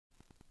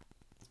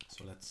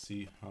So let's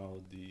see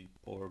how the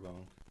power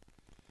bank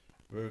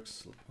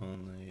works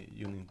on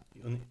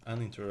a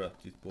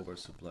uninterrupted power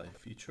supply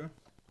feature.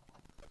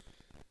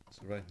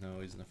 So right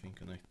now is nothing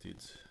connected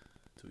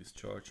to its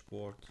charge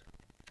port.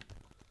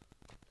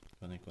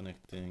 When I'm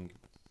connecting,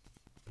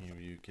 here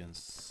you can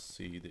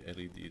see the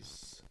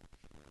LEDs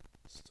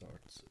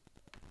start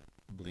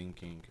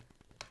blinking,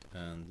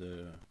 and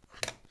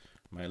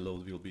my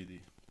load will be the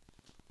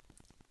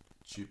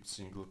chip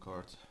single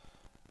card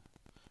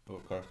or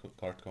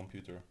card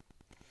computer.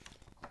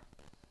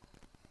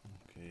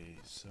 Okay,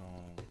 so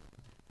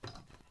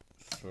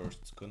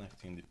first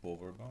connecting the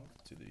power bank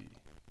to the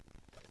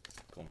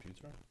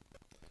computer,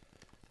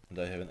 and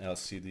I have an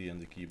LCD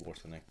and the keyboard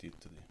connected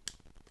to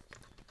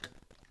the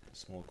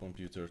small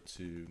computer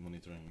to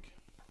monitoring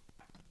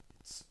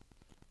its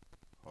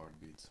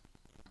heartbeat.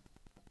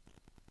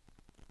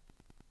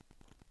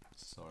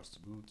 Starts to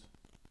boot.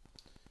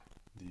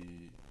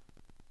 The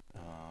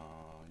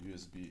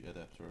USB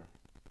adapter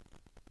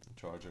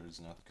charger is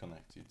not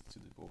connected to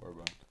the power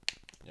bank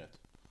yet,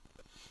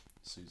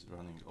 so it's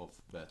running off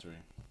battery.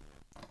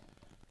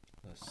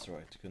 Let's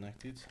try to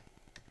connect it.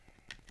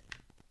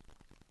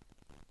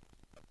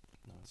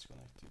 Now it's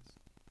connected,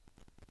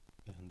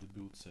 and the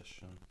boot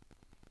session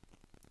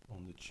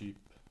on the cheap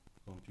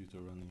computer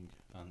running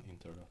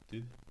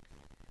uninterrupted.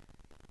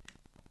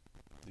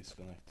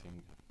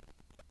 Disconnecting,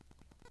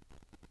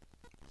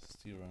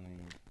 still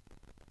running,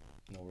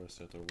 no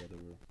reset or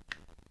whatever.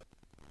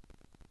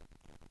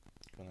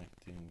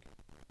 Connecting.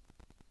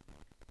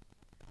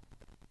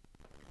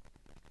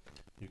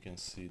 You can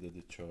see that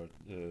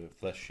the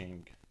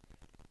flashing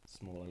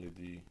small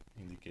LED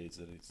indicates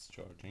that it's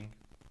charging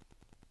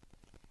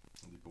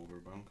the power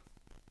bank.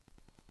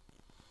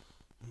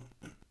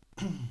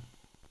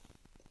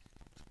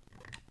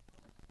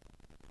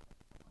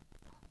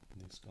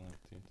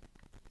 Disconnected.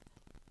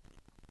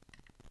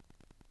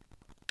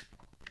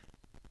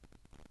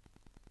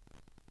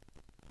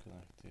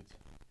 Connected.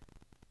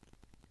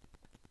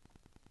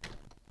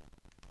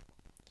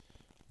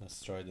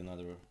 Let's try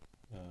another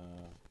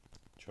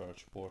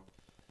charge port.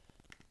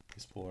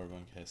 This power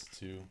bank has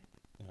two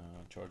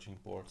charging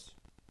ports,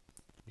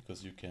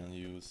 because you can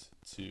use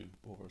two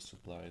power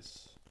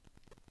supplies,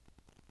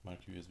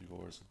 micro USB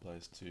power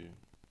supplies, to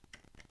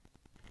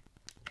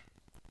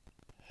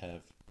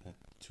have a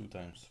 2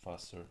 times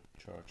faster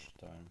charge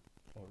time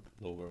or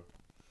lower,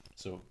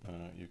 so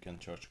you can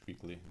charge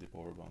quickly the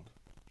power bank.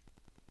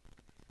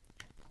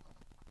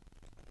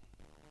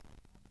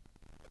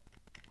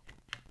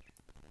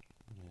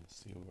 Yeah,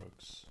 still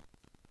works.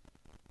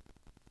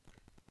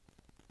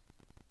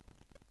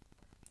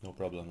 No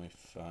problem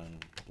if I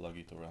plug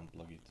it or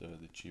unplug it,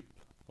 the cheap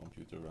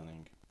computer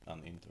running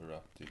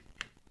uninterrupted.